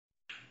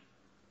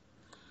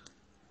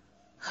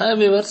Hi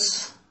viewers,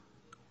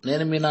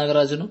 నేను మీ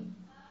నాగరాజును.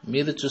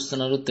 మీరు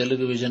చూస్తున్నారు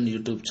Telugu vision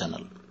YouTube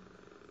channel.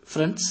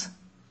 Friends,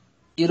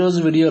 ఈరోజు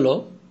వీడియోలో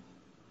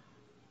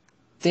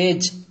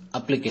Tej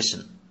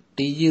application,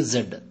 TEZ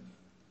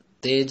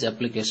Tej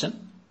application,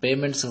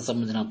 పేమెంట్స్కి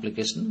సంబంధించిన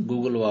అప్లికేషన్,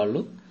 గూగుల్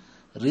వాళ్ళు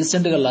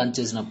రీసెంట్గా లాంచ్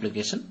చేసిన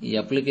అప్లికేషన్. ఈ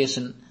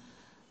అప్లికేషన్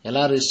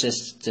ఎలా రిజిస్టర్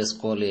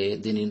చేసుకోవాలి,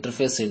 దీని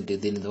ఇంటర్ఫేస్ ఏంటి,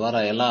 దీని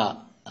ద్వారా ఎలా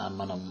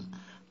మనం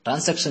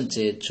ట్రాన్సాక్షన్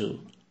చేయొచ్చు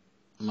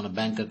మన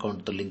బ్యాంక్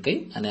అకౌంట్తో లింక్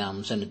అయ్యి అనే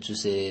అంశాన్ని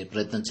చూసే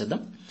ప్రయత్నం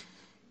చేద్దాం.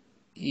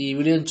 ఈ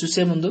వీడియోని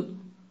చూసే ముందు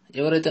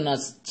ఎవరైతే నా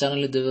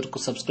ఛానల్ ఇదివరకు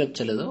సబ్స్క్రైబ్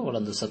చేయలేదో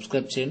వాళ్ళందరూ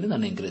సబ్స్క్రైబ్ చేయండి,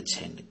 నన్ను ఎంకరేజ్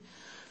చేయండి.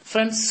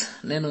 ఫ్రెండ్స్,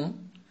 నేను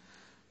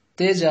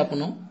తేజ్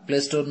యాప్ను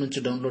ప్లేస్టోర్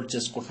నుంచి డౌన్లోడ్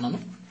చేసుకుంటున్నాను.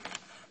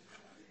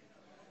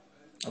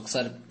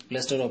 ఒకసారి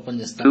ప్లేస్టోర్ ఓపెన్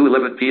చేస్తాను.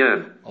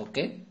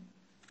 ఓకే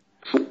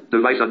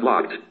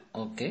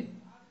ఓకే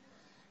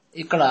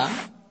ఇక్కడ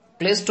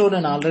ప్లేస్టోర్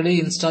నేను ఆల్రెడీ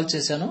ఇన్స్టాల్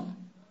చేశాను.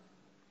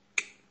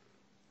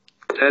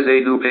 Tez a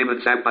new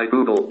payments app by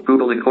Google.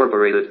 Google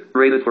Incorporated.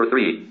 Rated for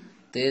 3.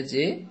 Tez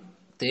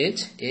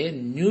a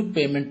new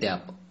payment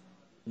app.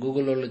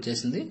 Google వాళ్ళు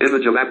చేసింది.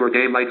 Image of app or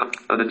game icon.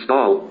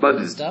 Uninstall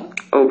button. Install.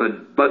 Open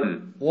button.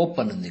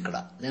 Open ఉంది ఇక్కడ.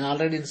 నేను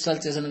already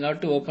install చేశాను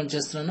కాబట్టి open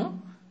చేస్తున్నాను.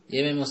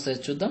 ఏమేమి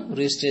వస్తాయో చూద్దాం.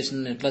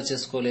 రిజిస్ట్రేషన్ ఎట్లా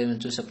చేసుకోవాలి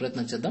ఏమేమి చూసే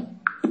ప్రయత్నం చేద్దాం.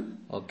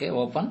 Okay,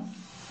 open.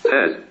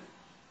 Tez.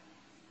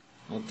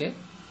 Okay,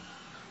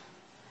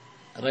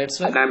 right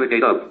swipe.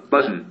 Navigate up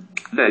button.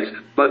 Next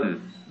button.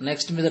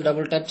 Next మీద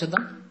డబుల్ ట్యాప్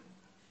చేద్దాం.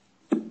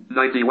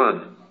 91.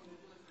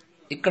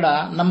 ఇక్కడ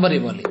నంబర్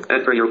ఇవ్వాలి.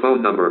 Enter your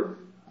phone number.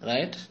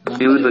 Right.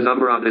 Use the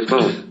number on this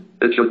phone.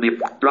 It should be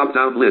drop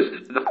down list.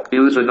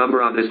 Use the number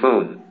on this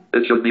phone.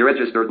 It should be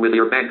registered with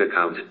your bank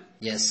account.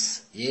 Yes,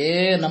 A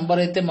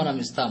number అయితే మనం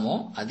ఇస్తామో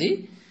అది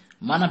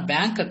మన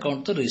bank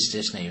account తో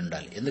registration అయి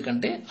ఉండాలి.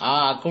 ఎందుకంటే ఆ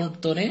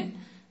అకౌంట్ తోనే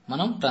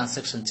మనం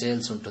ట్రాన్సాక్షన్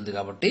చేయాల్సి ఉంటుంది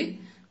కాబట్టి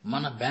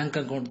మన బ్యాంక్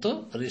అకౌంట్ తో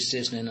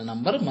రిజిస్ట్రేషన్ అయిన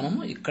నంబర్ మనం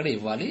ఇక్కడ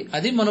ఇవ్వాలి.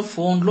 అది మన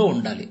ఫోన్ లో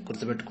ఉండాలి.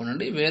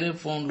 గుర్తుపెట్టుకోండి, వేరే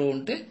ఫోన్ లో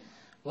ఉంటే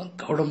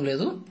వర్క్ అవడం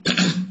లేదు.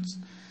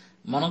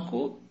 మనకు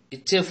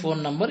ఇచ్చే ఫోన్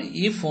నంబర్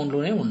ఈ ఫోన్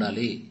లోనే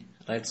ఉండాలి.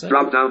 Right sir.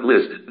 Drop down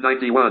list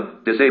 91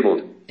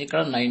 disabled.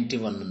 ఇక్కడ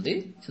 91 ఉంది,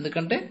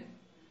 ఎందుకంటే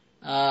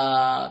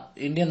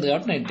ఇండియన్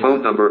కాబట్టి 91.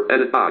 Phone number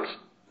edit box.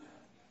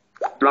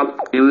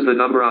 Use the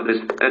number on this.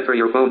 Enter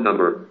your phone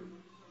number.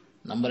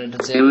 Number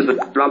enter చేయాలి. Use the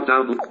drop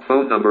down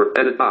phone number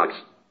edit box.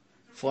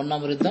 Phone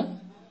number ఇద్దాం.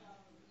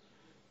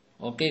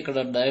 Okay, ఇక్కడ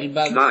dial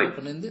bag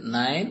open అయింది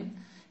 9.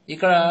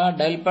 ఇక్కడ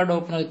dial pad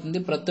open అవుతుంది.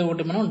 ప్రతి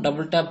ఒక్కటి మనం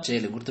double tap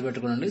చేయాలి.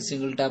 గుర్తుపెట్టుకోండి,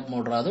 సింగిల్ ట్యాప్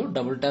మోడ్ రాదు,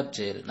 డబుల్ ట్యాప్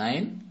చేయాలి.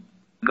 9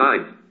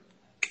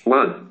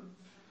 1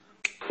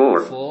 4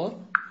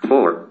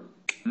 4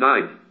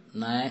 9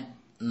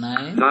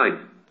 9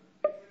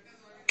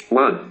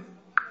 1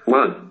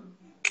 1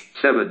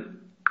 7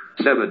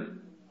 7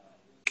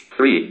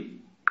 3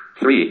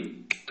 3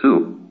 2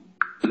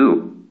 2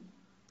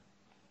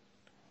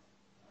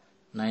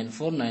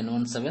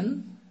 94917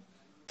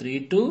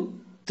 32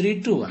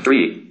 321 3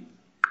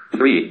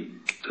 3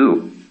 2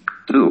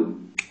 2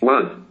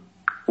 1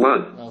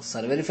 1.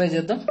 ఒకసారి వెరిఫై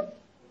చేద్దాం.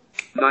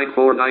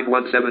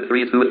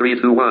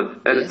 94917323321.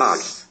 Edit box.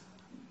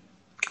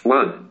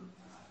 1.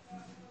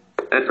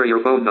 Enter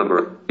your phone number.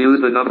 Use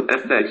the number.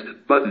 Next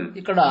button.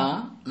 ఇక్కడ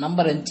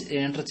నంబర్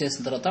ఎంటర్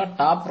చేసిన తర్వాత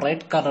టాప్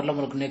రైట్ కార్నర్ లో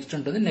మనకు నెక్స్ట్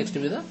ఉంటుంది. నెక్స్ట్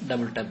మీద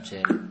డబుల్ ట్యాప్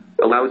చేయాలి.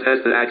 Allow Tez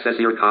to access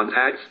your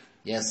contacts.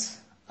 Yes,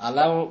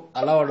 అలా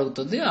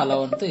అడుగుతుంది. అలా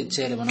అంతా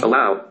ఇచ్చేయాలి మనం.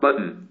 Allow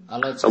button.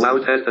 Allow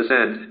Tez to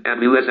send and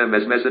new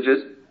SMS messages.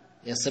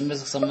 SMS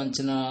కి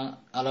సంబంధించిన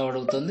అలా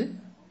అడుగుతుంది.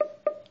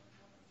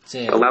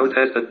 చేయాలి. Allow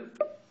Tez to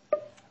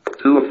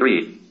 2 of 3.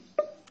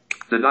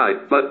 Denied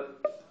but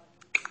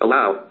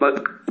allow but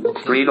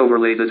screen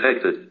overlay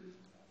detected.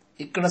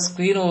 ఇక్కడ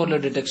స్క్రీన్ ఓవర్లే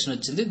డిటెక్షన్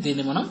వచ్చింది.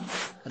 దీన్ని మనం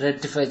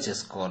రెక్టిఫై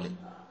చేసుకోవాలి.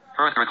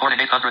 Current recording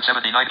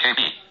 879 KB.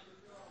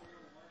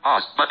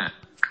 Pause button.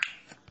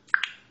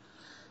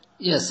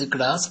 Yes,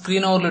 ఇక్కడ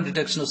స్క్రీన్ ఓవర్లో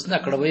డిటెక్షన్ వస్తుంది.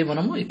 అక్కడ పోయి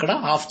మనము ఇక్కడ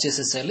ఆఫ్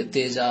చేసేసేయాలి.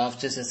 తేజ్ ఆఫ్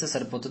చేసేస్తే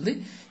సరిపోతుంది.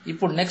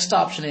 ఇప్పుడు నెక్స్ట్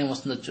ఆప్షన్ ఏం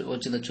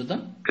వచ్చిందో చూద్దాం.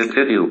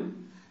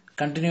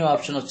 కంటిన్యూ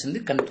ఆప్షన్ వచ్చింది.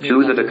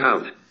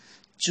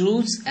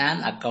 Choose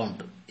an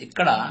account.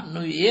 ఇక్కడ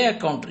నువ్వు ఏ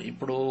అకౌంట్,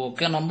 ఇప్పుడు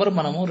ఒకే నంబర్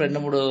మనము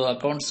 2-3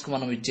 అకౌంట్స్ కి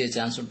మనం ఇచ్చే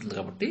ఛాన్స్ ఉంటుంది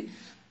కాబట్టి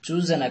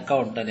చూజ్ అన్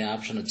అకౌంట్ అనే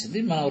ఆప్షన్ వచ్చింది.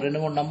 మనం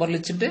 2-3 నంబర్లు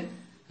ఇచ్చింటే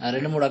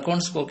 2-3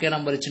 అకౌంట్స్ కి ఒకే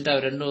నంబర్ ఇచ్చింటే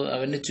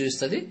అవన్నీ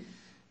చూపిస్తుంది.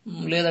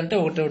 లేదంటే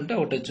ఒకటే ఉంటే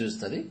ఒకటే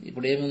చూస్తుంది.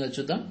 ఇప్పుడు ఏముందో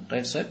చూద్దాం.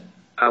 Right side.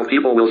 How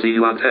people will see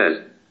you on Tez.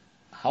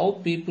 How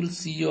people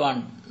see you on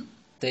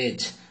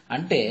Tez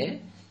అంటే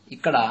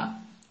ఇక్కడ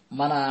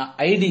మన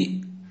ఐడి,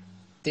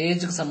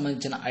 తేజ్ కి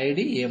సంబంధించిన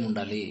ఐడి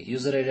ఏముండాలి,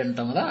 యూజర్ ఐడి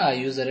అంటాం కదా, ఆ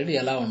యూజర్ ఐడి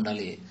ఎలా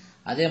ఉండాలి.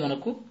 అదే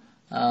మనకు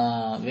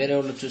వేరే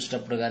వాళ్ళు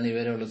చూసేటప్పుడు కానీ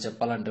వేరే వాళ్ళకి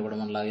చెప్పాలంటే కూడా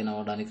మనం లాగిన్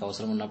అవ్వడానికి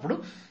అవసరం ఉన్నప్పుడు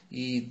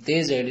ఈ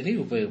తేజ్ ఐడిని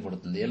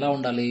ఉపయోగపడుతుంది. ఎలా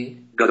ఉండాలి?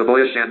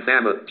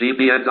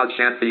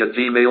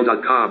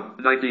 gbn.shanthi@gmail.com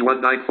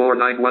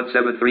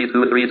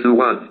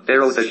 919491732321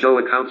 arrow to show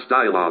accounts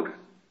dialog.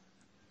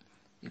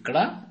 ఇక్కడ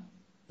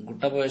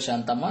గుట్టబోయే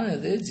శాంతమ్మ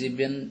ఇది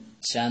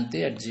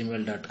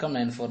gbnshanti@gmail.com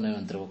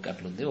 94913 ఓకే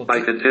అట్లుంది. By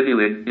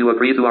continuing, you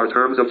agree to our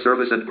terms of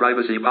service and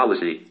privacy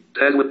policy.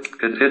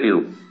 Continue.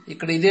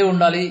 ఇక్కడ ఇదే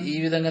ఉండాలి, ఈ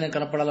విధంగానే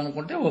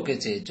కనపడాలనుకుంటే ఓకే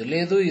చేయొచ్చు.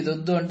 లేదు ఇది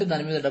వద్దు అంటే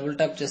దాని మీద డబుల్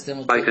ట్యాప్ చేస్తే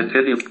By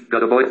continue,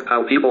 how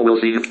people will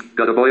see you.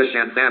 Gadaboya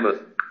Shantama.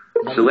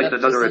 Select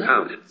another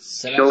account.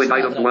 Showing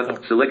item 1.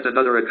 Select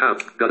another account.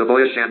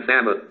 Gadaboya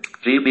Shantama.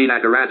 GB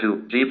Nagaraju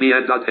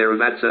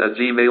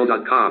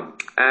gbn.herivatsa@gmail.com.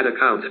 Add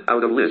account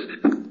out of list.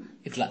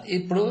 ఇట్లా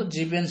ఇప్పుడు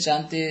GBN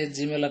శాంతి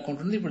జీమెయిల్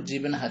అకౌంట్ ఉంది. ఇప్పుడు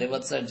GBN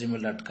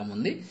harivatsa@gmail.com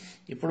ఉంది.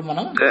 ఇప్పుడు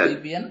మనం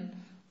GBN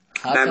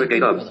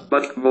navigate up,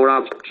 but more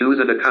options. Choose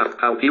an account.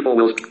 How people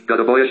will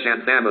Gadaboya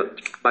Shantama.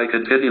 By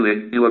continuing,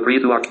 you agree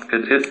to our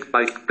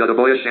by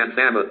Gadaboya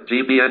Shantama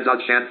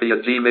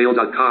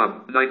gbn.shanti@gmail.com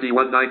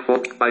 9194.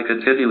 By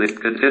continuing,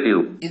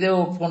 continue.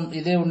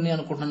 ఇదే ఉంది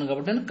అనుకుంటున్నాను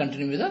కాబట్టి నేను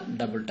కంటిన్యూ మీద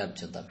డబుల్ ట్యాప్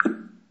చేద్దాం.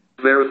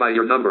 Verify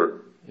your number.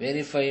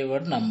 Verify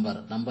your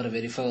number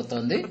verify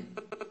అవుతోంది.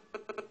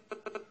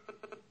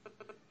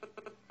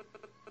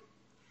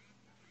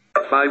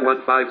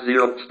 5150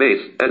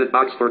 space edit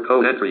box for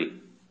code entry.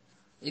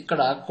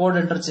 ఇక్కడ code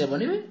enter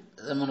చేయమని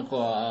మనకు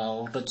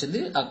ఒకటి వచ్చింది.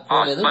 ఆ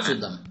కోడ్ ఏదో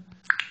చూద్దాం.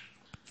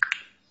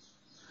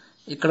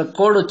 ఇక్కడ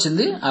కోడ్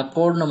వచ్చింది. ఆ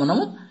కోడ్ ను మనం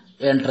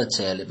ఎంటర్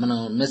చేయాలి. మనం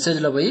మెసేజ్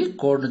లో పోయి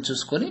కోడ్ ను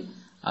చూసుకొని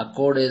ఆ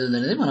కోడ్ ఏది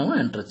అనేది మనం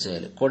ఎంటర్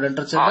చేయాలి. కోడ్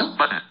ఎంటర్ చేద్దాం.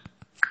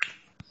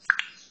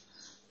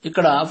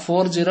 ఇక్కడ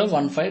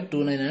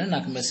 401529 అని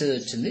నాకు మెసేజ్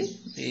వచ్చింది.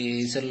 ఈ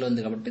సెల్ లో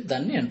ఉంది కాబట్టి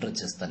దాన్ని ఎంటర్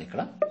చేస్తాను.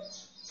 ఇక్కడ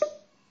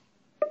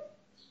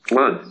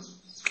 1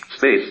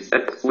 space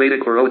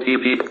waiting for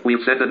OTP.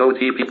 We've sent an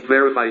OTP.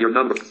 Verify your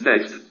number.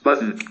 Next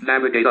button.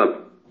 Navigate up.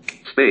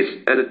 Space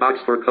edit box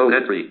for code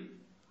entry.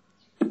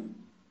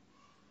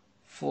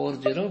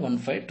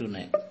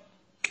 401529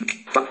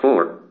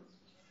 4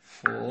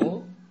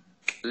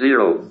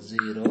 0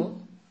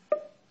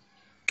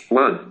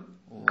 1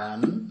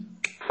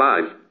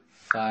 5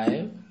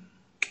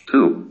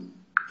 2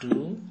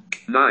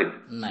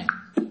 9.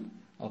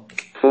 Okay.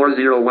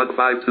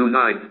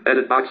 401529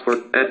 edit box for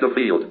end of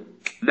field.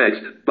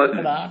 Next button.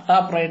 ఇక్కడ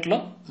top right లో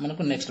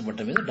మనకు next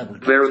button మీద double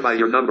tap. Verify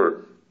your number.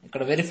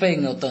 ఇక్కడ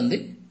verifying అవుతుంది.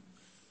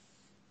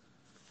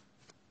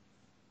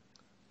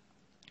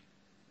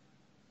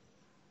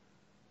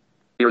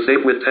 You're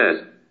safe with Tez.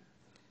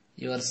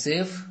 You are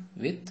safe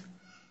with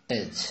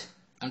Tej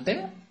అంటే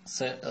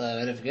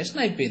verification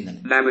అయిపోయిందని.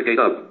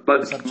 Navigate up.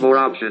 Button. More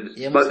options.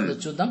 Button.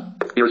 చూద్దాం.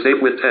 You're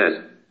safe with Tez.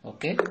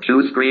 Okay.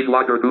 Choose screen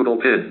lock or Google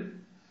Pin.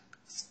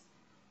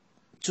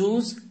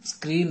 Choose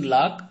screen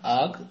lock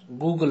are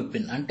Google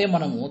pin అంటే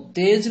మనము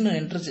తేజ్ ను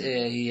enter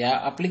ఈ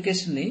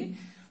application ని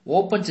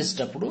open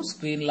చేసేటప్పుడు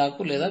screen lock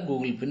లేదా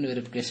గూగుల్ పిన్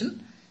వెరిఫికేషన్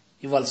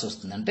ఇవ్వాల్సి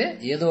వస్తుంది. అంటే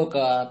ఏదో ఒక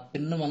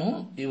పిన్ మనం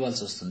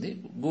ఇవ్వాల్సి వస్తుంది.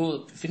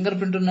 ఫింగర్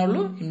ప్రింట్ ఉన్న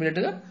వాళ్ళు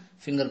ఇమ్మీడియట్ గా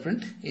ఫింగర్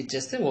ప్రింట్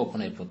ఇచ్చేస్తే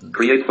ఓపెన్ అయిపోతుంది.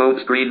 Create phone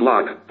screen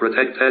lock.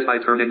 Protect Tez by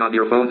turning on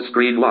your phone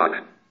screen lock.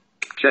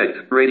 Checked.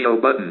 Radio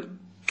button.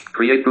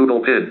 Create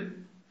Google Pin.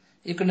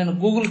 ఇక్కడ నేను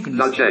Google pin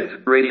Not checked.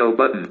 Radio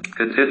button.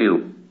 Continue.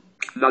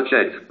 Not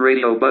checked.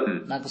 Radio button.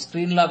 నాకు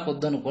screen lock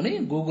వద్దనుకొని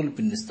Google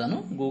pin ఇస్తాను.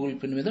 Google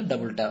pin మీద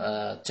double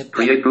check.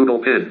 Create Google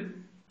Pin.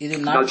 ఇది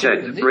Not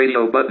checked.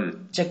 Radio button.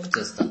 Check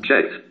చేస్తాను.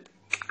 Checked.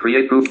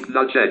 Create group.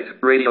 Not checked.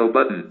 Radio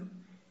button.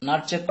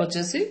 Not check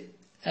వచ్చేసి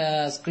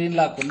screen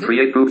lock ఉంది.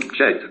 Create group.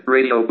 Checked.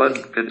 Radio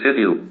button.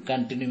 Continue.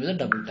 Continue మీద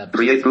double tap.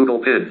 Create Google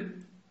Pin.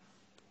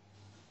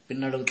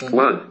 Pin అడుగుతుంది.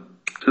 1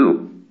 2.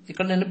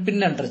 ఇక్కడ నేను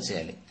pin enter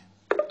చేయాలి.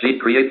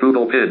 Create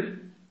Google Pin.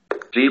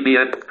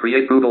 GBN.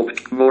 Create Google.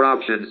 More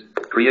options.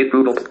 Create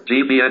Google.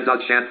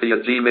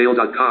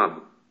 gbn.shanti@gmail.com.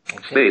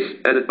 Space.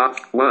 Edit box.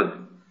 1.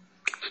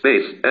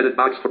 Space. Edit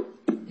box.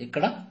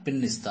 ఇక్కడ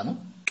pin ఇస్తాను.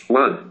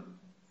 1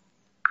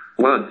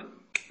 1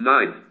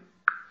 9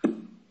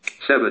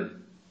 7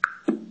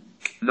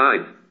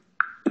 9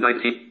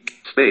 19.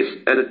 Space.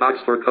 Edit box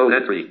for code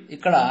entry.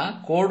 ఇక్కడ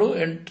code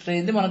enter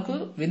అయింది. మనకు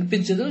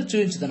వినిపించదు,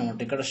 చూపించదు అనమాట.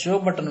 ఇక్కడ షో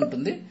బటన్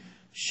ఉంటుంది.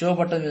 షో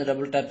బటన్ మీద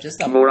డబుల్ ట్యాప్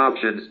చేస్తే more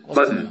options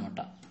button అనమాట.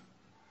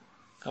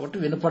 కాబట్టి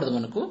వినపడదు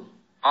మనకు.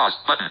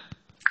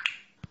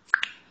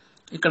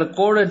 ఇక్కడ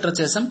కోడ్ ఎంటర్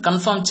చేసాం.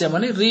 కన్ఫర్మ్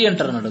చేయమని రీ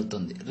ఎంటర్ అని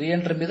అడుగుతుంది. రీ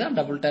ఎంటర్ మీద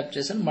డబుల్ ట్యాప్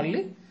చేసాను. మళ్ళీ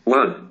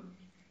 1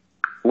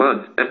 1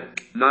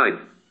 9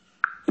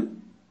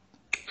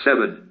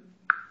 7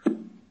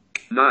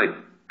 9.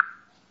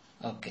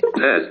 Okay.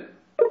 Tez.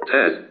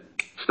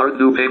 Start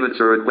new payments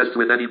or requests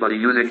with anybody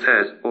using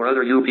Tez or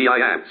other UPI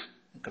apps.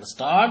 ఇక్కడ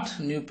స్టార్ట్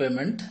న్యూ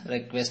పేమెంట్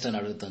రిక్వెస్ట్ అని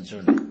అడుగుతాను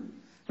చూడండి.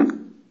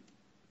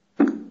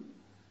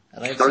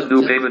 Start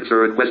new payments or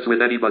requests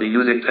with anybody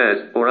using Tez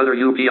or other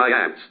UPI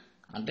apps.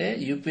 అంటే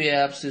UPI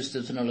apps use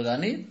చేస్తున్న వాళ్ళు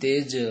కానీ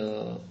Tej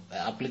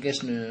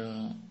application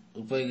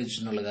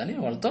ఉపయోగించిన వాళ్ళు కానీ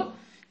వాళ్ళతో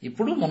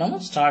ఇప్పుడు మనం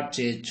స్టార్ట్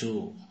చేయొచ్చు.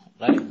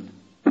 Right.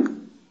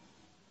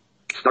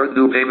 Start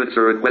new payments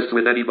or requests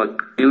with anybody.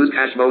 Use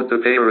cash mode to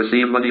pay or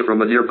receive money from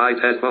a nearby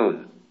Tez phone.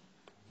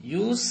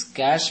 Use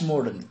cash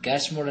mode అని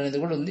క్యాష్ మోడ్ అనేది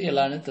కూడా ఉంది.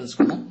 ఎలా అనేది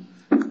తెలుసుకుందాం.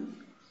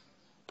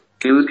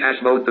 Use cash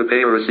mode to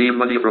pay or receive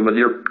money from a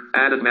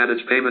add and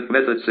manage payment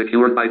methods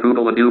secured by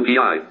Google and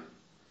UPI.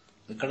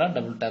 ఇక్కడ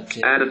double tap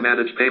చేయాలి. Add and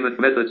manage payment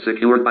methods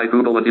secured by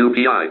Google and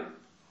UPI.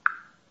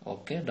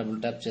 Okay, double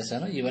tap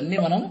చేశాను. ఇవన్నీ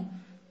మనం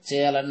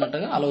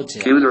చేయాలన్నట్టుగా allow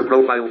చేయాలి. User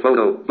profile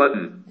photo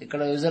button.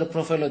 ఇక్కడ user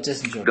profile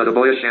వచ్చేసింది చూడండి.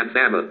 Gadaboya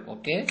Shantama.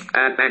 Okay,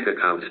 Add bank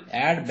account.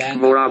 Add bank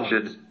More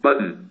options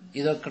button.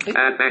 ఇదొకటి.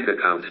 Add bank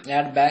account.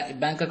 Add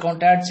bank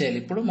account add చేయాలి.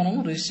 ఇప్పుడు మనం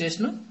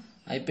రిజిస్ట్రేషన్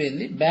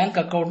అయిపోయింది. బ్యాంక్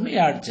అకౌంట్ ని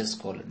యాడ్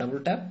చేసుకోవాలి.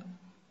 Double tap.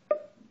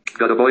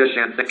 Gadaboya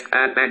Shantama.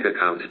 Add bank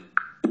account.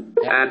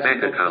 Add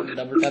bank account.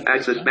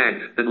 Access bank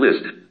and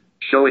list.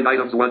 Showing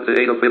items 1 to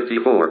 8 of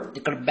 54.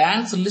 ఇక్కడ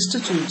banks list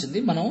చూపించింది.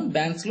 మనం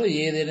banks లో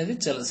ఏది అనేది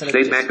select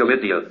State Bank of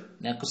India.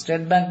 నాకు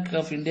స్టేట్ బ్యాంక్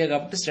ఆఫ్ ఇండియా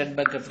కాబట్టి state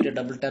bank of India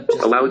double tap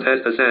చేస్తాను. Allow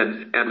test to send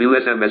and new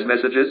SMS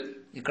messages.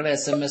 ఇక్కడ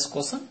SMS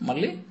కోసం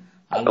మళ్ళీ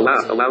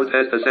Allow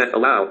test to send.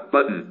 Allow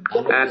button.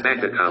 Add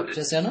bank account.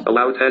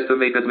 Allow test to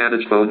make and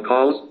manage phone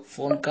calls.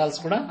 Phone calls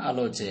కూడా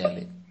అలో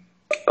చేయాలి.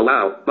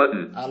 Allow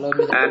button.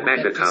 Add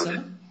bank account.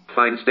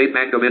 Find State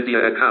Bank of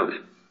India account.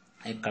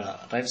 ఇక్కడ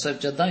right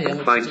swipe చేద్దాం.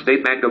 Find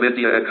State Bank of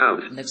India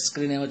account. Next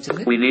screen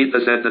ఏమొచ్చింది? We need to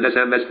send an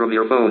SMS from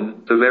your phone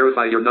to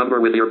verify your number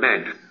with your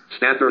bank.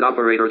 Standard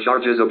operator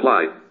charges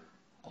apply.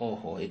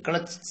 ఓహో, ఇక్కడ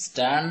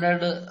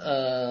standard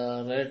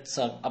rates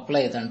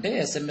apply అవుతుంటే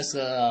SMS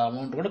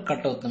amount కూడా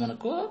cut అవుతుంది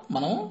మనకు.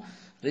 మనం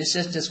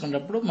registration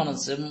చేసుకునేటప్పుడు మనం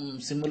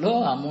సిమ్ లో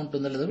అమౌంట్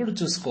ఉందో లేదో కూడా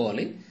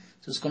చూసుకోవాలి.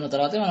 చూసుకున్న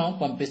తర్వాత మనం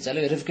పంపించాలి.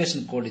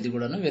 వెరిఫికేషన్ కోడ్ ఇది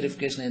కూడా.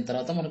 వెరిఫికేషన్ అయిన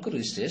తర్వాత మనకు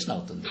రిజిస్ట్రేషన్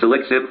అవుతుంది.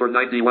 Select SIM for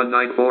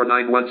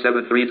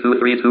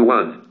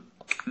 919491732321.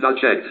 Not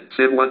checked.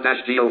 SIM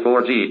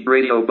 1-Go4G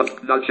radio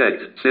not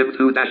checked. SIM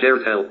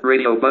 2-Airtel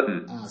radio button.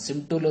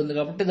 SIM 2 లో ఉంది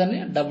కాబట్టి దాన్ని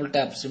డబుల్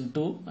ట్యాప్ SIM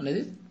 2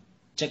 అనేది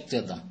చెక్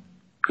చేద్దాం.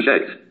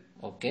 Checked.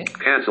 Okay,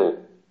 Cancel.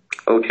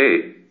 Okay.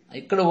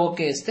 ఇక్కడ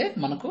ఓకే ఇస్తే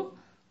మనకు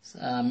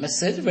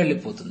మెసేజ్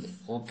వెళ్ళిపోతుంది.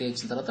 ఓకే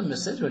ఇచ్చిన తర్వాత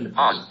మెసేజ్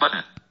వెళ్ళిపోతుంది.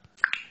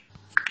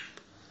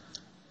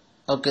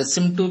 ఓకే,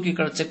 SIM 2 కి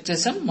ఇక్కడ చెక్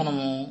చేసాం.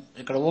 మనము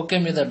ఇక్కడ ఓకే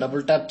మీద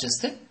డబుల్ ట్యాప్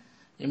చేస్తే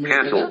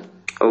ఇమీడియట్ గా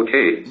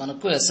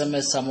మనకు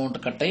SMS అమౌంట్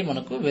కట్ అయ్యి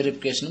మనకు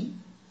వెరిఫికేషన్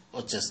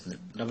వచ్చేస్తుంది.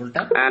 Double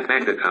tap. Add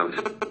bank account.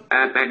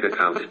 Add bank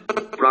account.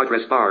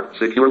 Progress bar.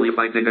 Securely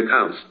finding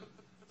accounts.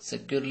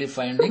 Securely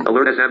finding.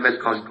 Alert SMS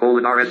cost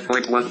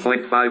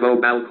 :RS.1.50 BAL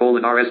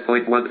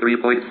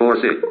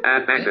 :RS.13.46.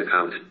 Add bank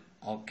account.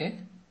 Okay.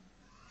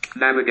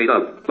 Navigate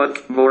up. But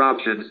more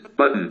options.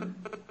 Button.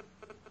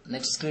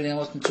 Next screen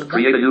ఏమవుతుంది చూద్దాం.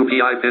 Create a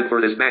UPI PIN for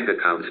this bank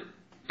account.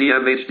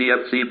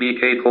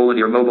 DMHDFCBK :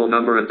 your mobile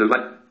number and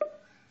device.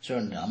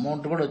 చూడండి,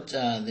 amount కూడా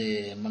అది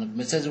మనకు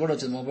message కూడా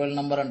వచ్చింది. Mobile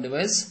number and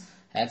device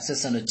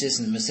access అని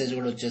వచ్చేసింది. మెసేజ్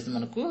కూడా వచ్చేసింది.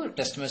 మనకు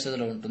టెక్స్ట్ మెసేజ్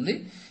లో ఉంటుంది.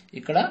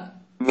 ఇక్కడ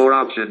more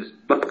options,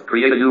 but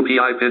create a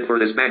UPI PIN for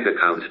this bank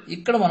account.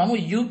 ఇక్కడ మనము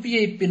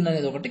UPI పిన్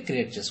అనేది ఒకటి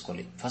క్రియేట్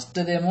చేసుకోవాలి. ఫస్ట్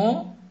ఏమో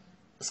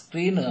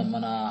స్క్రీన్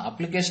మన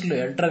అప్లికేషన్ లో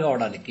ఎంటర్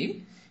కావడానికి.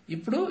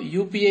 ఇప్పుడు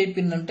UPI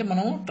పిన్ అంటే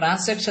మనం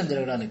ట్రాన్సాక్షన్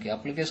జరగడానికి,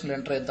 అప్లికేషన్ లో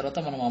ఎంటర్ అయిన తర్వాత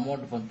మనం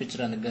అమౌంట్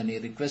పంపించడానికి గానీ,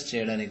 రిక్వెస్ట్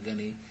చేయడానికి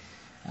గానీ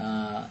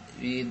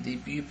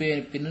UPI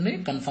పిన్ ని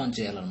కన్ఫర్మ్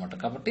చేయాలన్నమాట.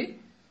 కాబట్టి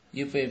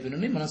UPI పిన్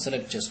ని మనం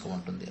select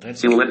చేసుకోమంటుంది.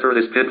 You will enter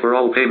this PIN for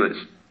all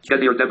payments.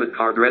 Get your debit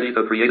card ready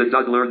to create it.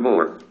 Learn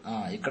more.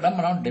 ఇక్కడ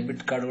మనం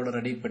డెబిట్ కార్డు కూడా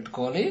రెడీ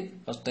పెట్టుకోవాలి.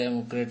 ఫస్ట్ టైం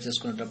క్రియేట్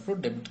చేసుకునేటప్పుడు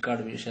డెబిట్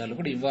కార్డు విషయాలు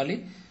కూడా ఇవ్వాలి.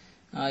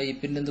 ఈ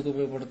పిన్ ఎందుకు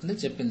ఉపయోగపడుతుంది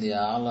చెప్పింది.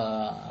 ఆల్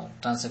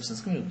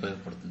ట్రాన్సాక్షన్స్ కి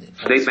ఉపయోగపడుతుంది.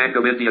 State Bank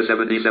of India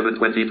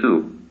 7722.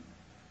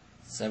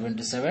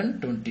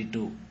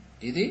 7722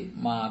 ఇది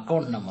మా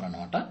అకౌంట్ నంబర్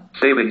అన్నమాట.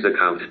 Savings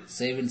account.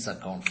 Savings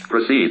account.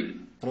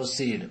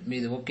 Proceed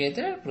మీది ఓకే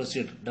అయితే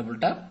proceed double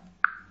tap.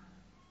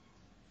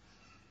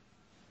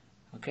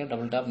 Okay,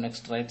 double tap.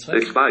 Next right swipe.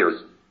 Expires.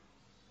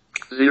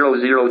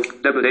 00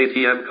 debit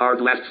ATM card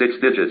last 6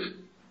 digits.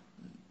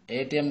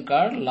 ATM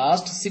card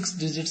last 6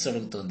 digits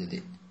అడుగుతుంది. ఇది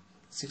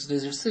 6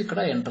 digits ఇక్కడ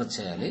enter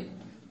చేయాలి.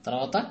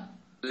 తర్వాత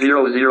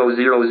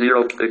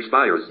 0000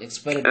 expires.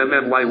 Expiry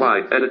MMYY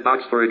edit box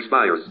for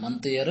expires.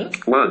 Month year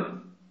 1.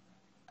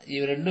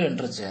 ఇవి రెండు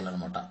enter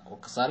చేయాలన్నమాట.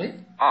 ఒకసారి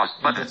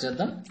enter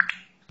చేద్దాం.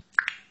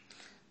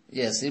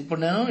 ఎస్, ఇప్పుడు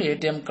నేను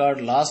ATM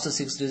కార్డ్ లాస్ట్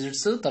 6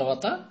 డిజిట్స్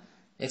తర్వాత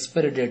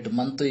expiry date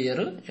month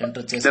year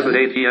enter చేశాను. Debit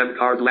ATM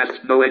card last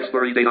no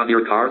expiry date on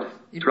your card.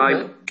 Try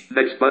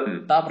next button.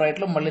 Top right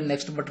లో మళ్ళీ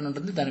నెక్స్ట్ బటన్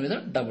ఉంటుంది. దాని మీద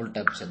డబుల్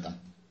ట్యాప్ చేద్దాం.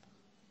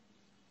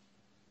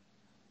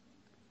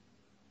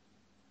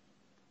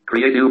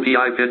 Create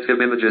UPI PIN tip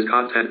images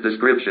content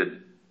description.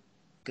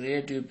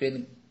 Create UPI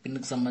pin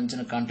కి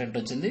సంబంధించిన content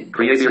వచ్చింది.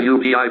 Create your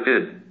UPI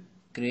PIN.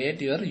 Create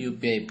your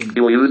UPI pin.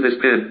 You will use this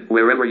PIN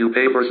wherever you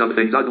pay for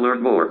something.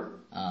 Learn more.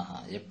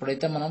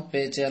 ఎప్పుడైతే మనం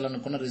pay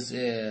చేయాలనుకున్న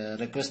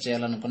request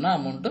చేయాలనుకున్న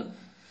amount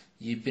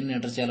ఈ pin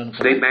enter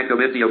చేయాలనుకున్న State Bank of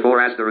India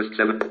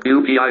 4*7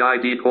 UPI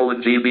ID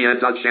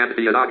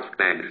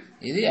 :GBN.Shanti@Bank.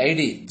 ఇది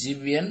ID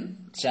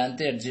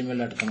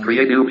gbn@shanti@gmail.com.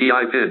 Create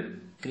UPI PIN.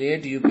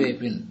 Create UPI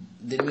pin.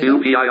 దీని మీద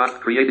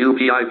create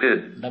UPI PIN.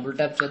 Double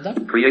tap చేద్దాం.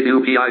 Create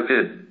UPI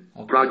PIN.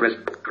 Progress.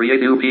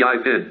 Create UPI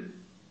PIN.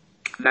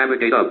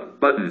 Navigate up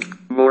button.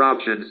 More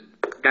options.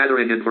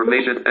 Gathering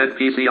information and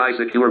PCI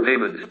secure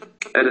payment.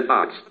 Edit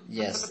box.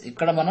 Yes.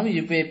 ఇక్కడ మనం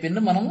UPI pin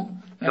మనము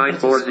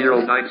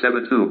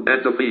 940972.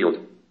 Enter field.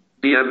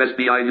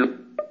 DMSBI.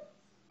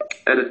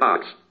 Edit box.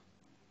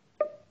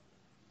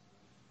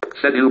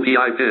 Set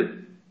UPI PIN.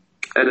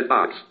 Edit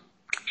box.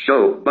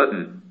 Show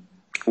button.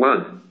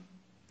 1.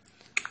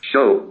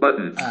 Show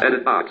button.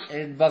 Edit box.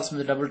 Edit box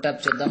మీద double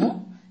tap చేద్దాము.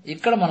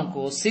 ఇక్కడ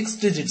మనకు 6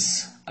 digits,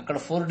 అక్కడ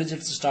 4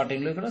 digits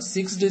starting లో, ఇక్కడ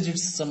 6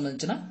 డిజిట్స్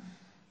సంబంధించిన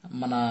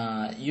మన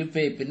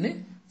యూపీఐ పిన్ ని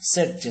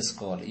సెట్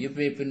చేసుకోవాలి.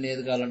 యూపీఐ పిన్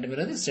ఏది కావాలంటే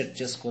మీరు అది సెట్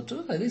చేసుకోవచ్చు.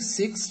 అది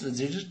 6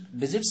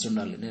 డిజిట్స్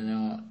ఉండాలి. నేను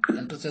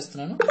ఎంటర్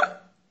చేస్తున్నాను.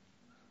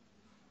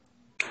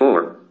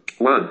 4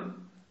 1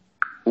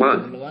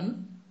 1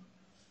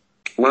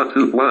 1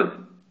 2 1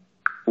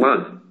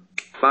 1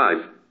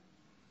 5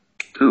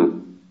 2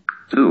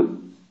 2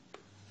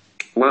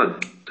 1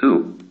 2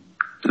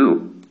 2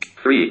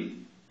 3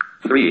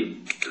 3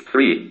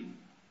 3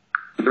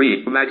 3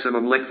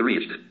 maximum length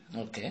reached.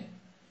 Okay.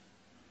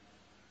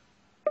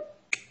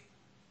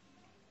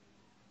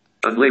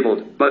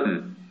 Unlabeled button.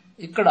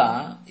 ఇక్కడ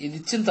ఇది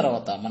ఇచ్చిన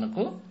తర్వాత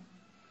మనకు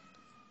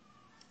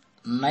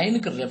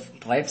 9 కి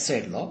రైట్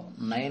సైడ్ లో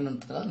 9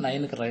 ఉంటుంది కదా,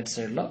 9 కి రైట్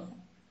సైడ్ లో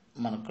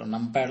మనకు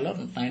నంప్యాడ్ లో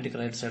 9 కి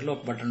రైట్ సైడ్ లో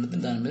ఒక బటన్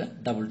ఉంటుంది. దాని మీద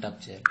డబుల్ ట్యాప్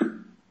చేయాలి.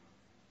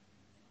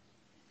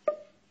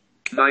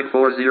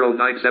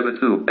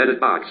 940972 edit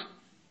box.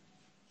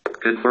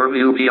 Confirm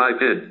UPI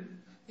PIN.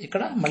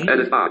 ఇక్కడ మళ్ళీ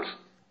Edit box.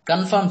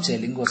 కన్ఫర్మ్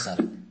చేయాలి.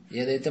 ఇంకోసారి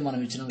ఏదైతే మనం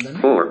ఇచ్చిన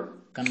దాన్ని 4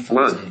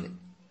 కన్ఫర్మ్ చేయాలి.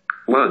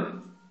 1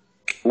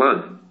 1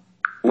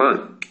 1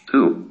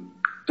 2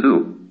 2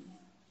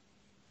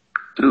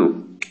 2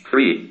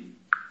 3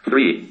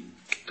 3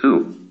 2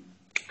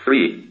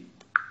 3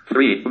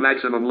 3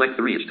 maximum length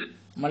reached.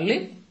 మళ్ళీ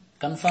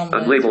కన్ఫర్మ్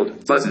Unlabeled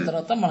చేసిన button.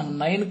 తర్వాత మనం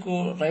 9 కు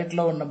రైట్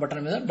లో ఉన్న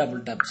బటన్ మీద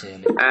డబుల్ ట్యాప్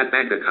చేయాలి. Add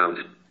bank account.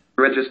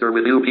 Register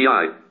with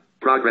UPI.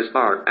 Progress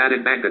bar.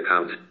 Adding bank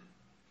account.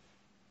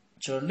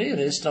 చూడండి,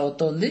 రిజిస్టర్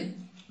అవుతోంది,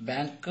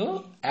 బ్యాంక్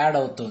యాడ్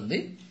అవుతోంది.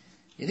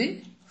 ఇది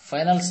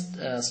ఫైనల్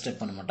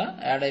స్టెప్ అన్నమాట.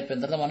 యాడ్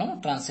అయిపోయిన తర్వాత మనం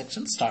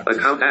transaction start.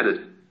 Account added.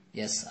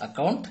 Yes,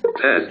 account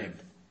Add. Add.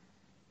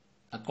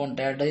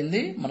 Account add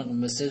అయింది. మనకు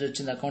మెసేజ్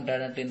వచ్చింది, అకౌంట్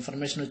యాడ్ అంటే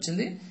ఇన్ఫర్మేషన్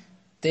వచ్చింది.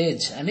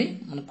 తేజ్ అని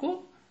మనకు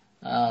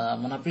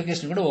మన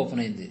అప్లికేషన్ కూడా ఓపెన్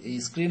అయింది. ఈ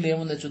స్క్రీన్ లో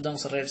ఏముందో చూద్దాం.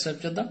 సార్ రైట్ సైడ్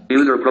చూద్దాం.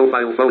 User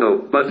profile photo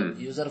button.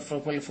 User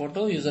profile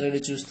photo, user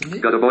ID చూస్తుంది.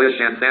 Gadaboya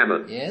Shanthama.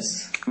 Yes,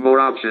 More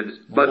options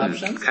button.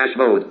 options. Cash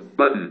mode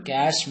button.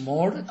 Cash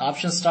mode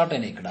option start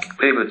అయినాయి. ఇక్కడ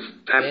Payments.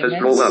 Tap to Payments.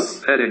 scroll up.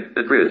 Heading.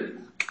 The grid.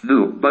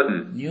 New button.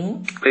 New,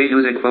 Pay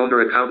using phone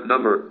or account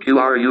number.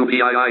 QR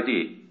UPI ID.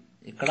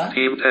 ఇక్కడ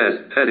Team test.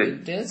 Heading.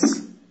 Details.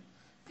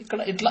 ఇక్కడ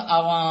ఇట్లా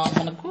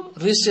మనకు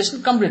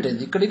registration complete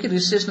అయింది. ఇక్కడికి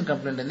registration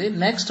complete అయింది.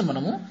 Next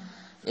మనము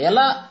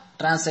ఎలా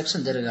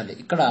ట్రాన్సాక్షన్ జరగాలి.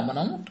 ఇక్కడ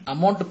మనం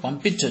అమౌంట్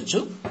పంపించవచ్చు,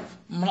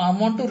 మనం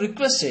అమౌంట్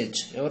రిక్వెస్ట్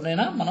చేయొచ్చు.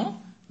 ఎవరినైనా మనం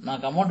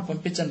నాకు అమౌంట్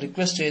పంపించని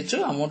రిక్వెస్ట్ చేయొచ్చు,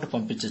 అమౌంట్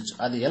పంపించవచ్చు.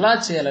 అది ఎలా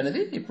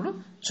చేయాలనేది ఇప్పుడు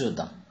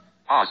చూద్దాం.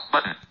 Pause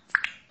button.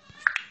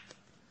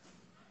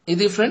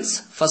 ఇది ఫ్రెండ్స్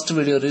ఫస్ట్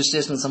వీడియో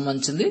రిజిస్ట్రేషన్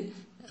సంబంధించింది.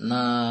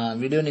 నా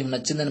వీడియో నీకు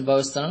నచ్చిందని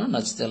భావిస్తున్నాను.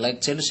 నచ్చితే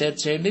లైక్ చేయండి, షేర్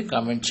చేయండి,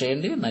 కామెంట్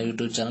చేయండి, నా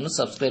యూట్యూబ్ ఛానల్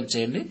సబ్స్క్రైబ్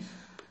చేయండి.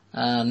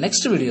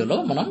 నెక్స్ట్ వీడియోలో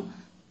మనం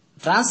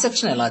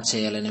ట్రాన్సాక్షన్ ఎలా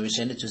చేయాలనే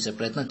విషయాన్ని చూసే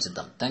ప్రయత్నం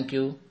చేద్దాం. Thank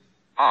you.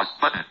 Pause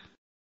button.